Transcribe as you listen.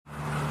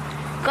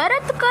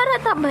करत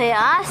करत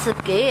अभ्यास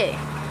के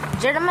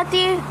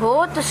जड़मती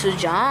होत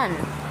सुजान।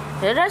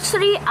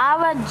 रसरी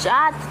आवत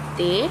जात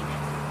ते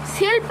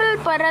शिल्प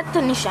परत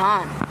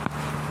निशान।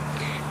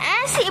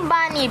 ऐसी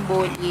बानी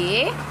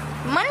बोलिए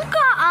मन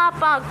का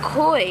आपा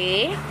खोए।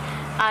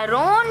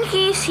 अरोन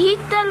ही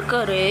शीतल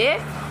करे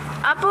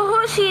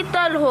अपहो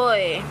शीतल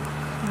होए।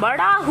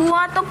 बड़ा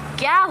हुआ तो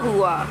क्या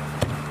हुआ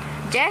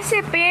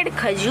जैसे पेड़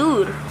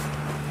खजूर।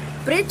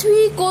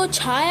 पृथ्वी को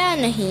छाया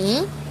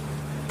नहीं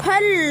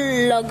फल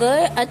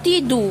लगे अति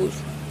दूर।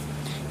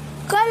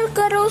 कल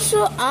करो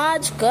सो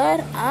आज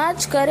कर,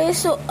 आज करे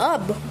सो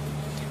अब।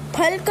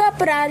 फल का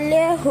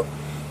प्रालय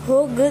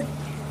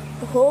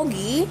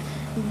होगी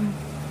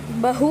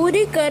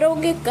बहुरी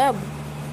करोगे कब।